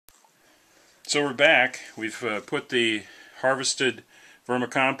So we're back. We've put the harvested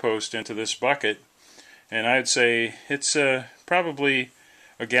vermicompost into this bucket, and I'd say it's probably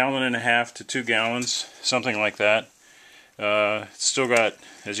 1.5 gallons to 2 gallons, something like that. It's still got,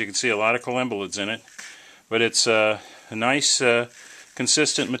 as you can see, a lot of collemboids in it, but it's a nice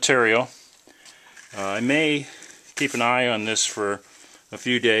consistent material. I may keep an eye on this for a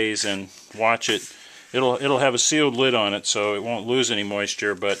few days and watch it. It'll have a sealed lid on it, so it won't lose any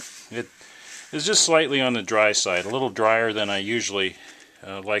moisture, but it is just slightly on the dry side, a little drier than I usually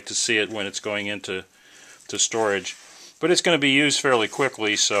like to see it when it's going into storage. But it's going to be used fairly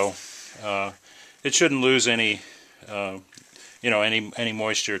quickly, so it shouldn't lose any any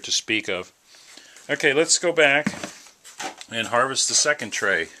moisture to speak of. Okay, let's go back and harvest the second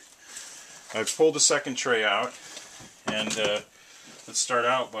tray. I've pulled the second tray out, and let's start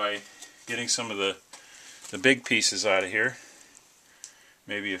out by getting some of the big pieces out of here.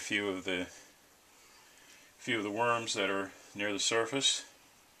 Maybe a few of the worms that are near the surface.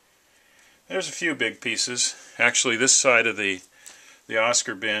 There's a few big pieces. Actually, this side of the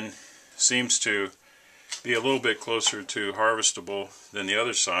OSCR bin seems to be a little bit closer to harvestable than the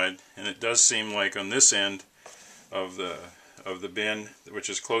other side, and it does seem like on this end of the bin, which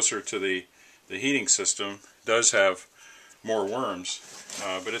is closer to the heating system, does have more worms,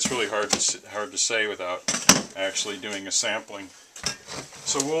 but it's really hard to say without actually doing a sampling.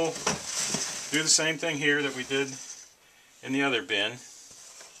 So we'll do the same thing here that we did in the other bin,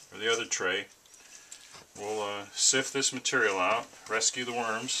 or the other tray. We'll sift this material out, rescue the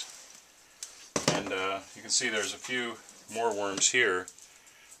worms, and you can see there's a few more worms here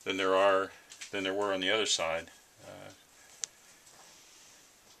than there were on the other side.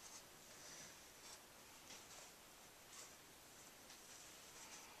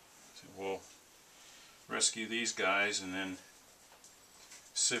 So we'll rescue these guys and then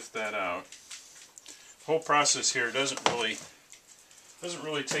sift that out. The whole process here doesn't really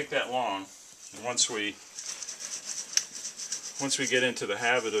take that long. And once we get into the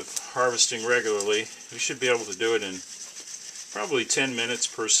habit of harvesting regularly, we should be able to do it in probably 10 minutes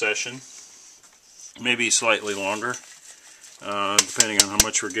per session, maybe slightly longer, depending on how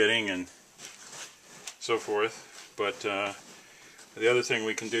much we're getting and so forth. But the other thing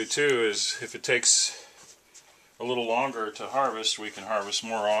we can do too is, if it takes a little longer to harvest, we can harvest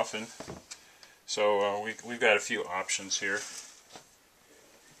more often. So we've got a few options here.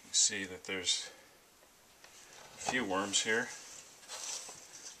 You see that there's a few worms here.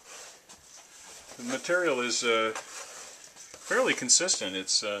 The material is fairly consistent.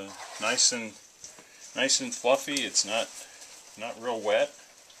 It's nice and fluffy. It's not real wet.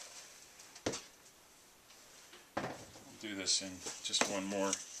 I'll do this in just one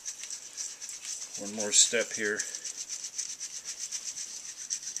more step here.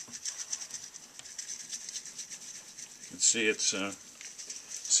 You can see it's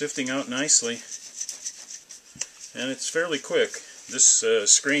sifting out nicely, and it's fairly quick. This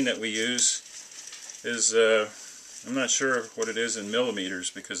screen that we use is I'm not sure what it is in millimeters,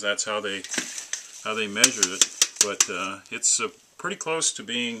 because that's how they measured it, but it's pretty close to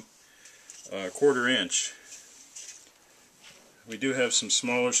being a 1/4 inch. We do have some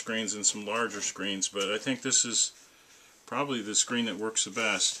smaller screens and some larger screens, but I think this is probably the screen that works the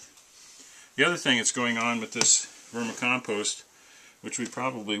best. The other thing that's going on with this vermicompost, which we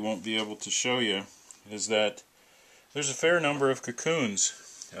probably won't be able to show you, is that there's a fair number of cocoons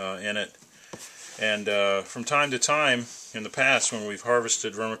in it. And from time to time in the past, when we've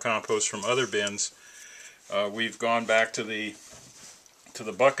harvested vermicompost from other bins, we've gone back to the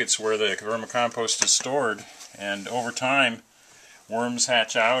buckets where the vermicompost is stored, and over time worms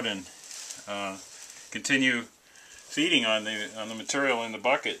hatch out and continue feeding on the material in the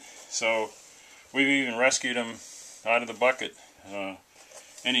bucket. So we've even rescued them out of the bucket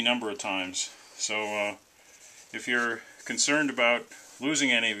any number of times. So if you're concerned about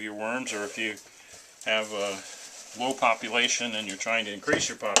losing any of your worms, or if you have a low population and you're trying to increase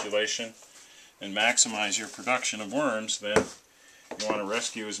your population and maximize your production of worms, then you want to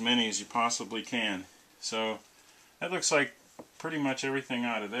rescue as many as you possibly can. So that looks like pretty much everything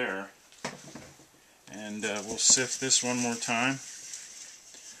out of there. And we'll sift this one more time.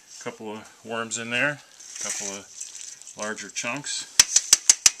 A couple of worms in there, a couple of larger chunks.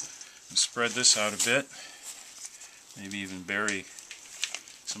 And spread this out a bit. Maybe even bury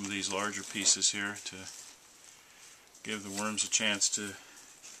some of these larger pieces here to give the worms a chance to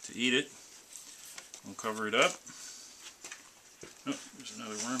eat it. We'll cover it up. Oh, there's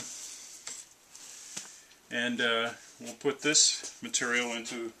another worm. And we'll put this material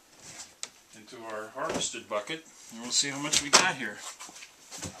into our harvested bucket, and we'll see how much we got here.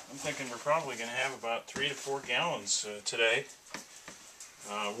 I'm thinking we're probably going to have about 3 to 4 gallons today.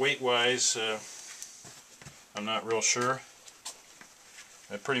 Weight-wise, I'm not real sure.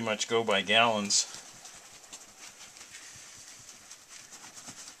 I pretty much go by gallons.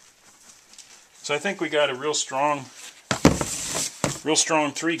 So I think we got a real strong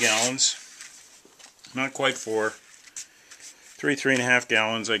 3 gallons. Not quite 4. 3.5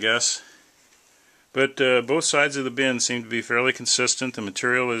 gallons, I guess. But both sides of the bin seem to be fairly consistent. The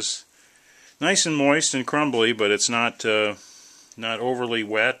material is nice and moist and crumbly, but it's not overly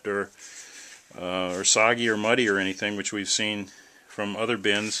wet or soggy or muddy or anything, which we've seen from other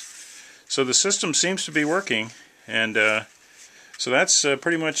bins. So the system seems to be working, and so that's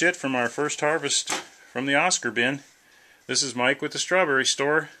pretty much it from our first harvest from the OSCR bin. This is Mike with the Strawberry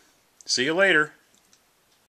Store. See you later.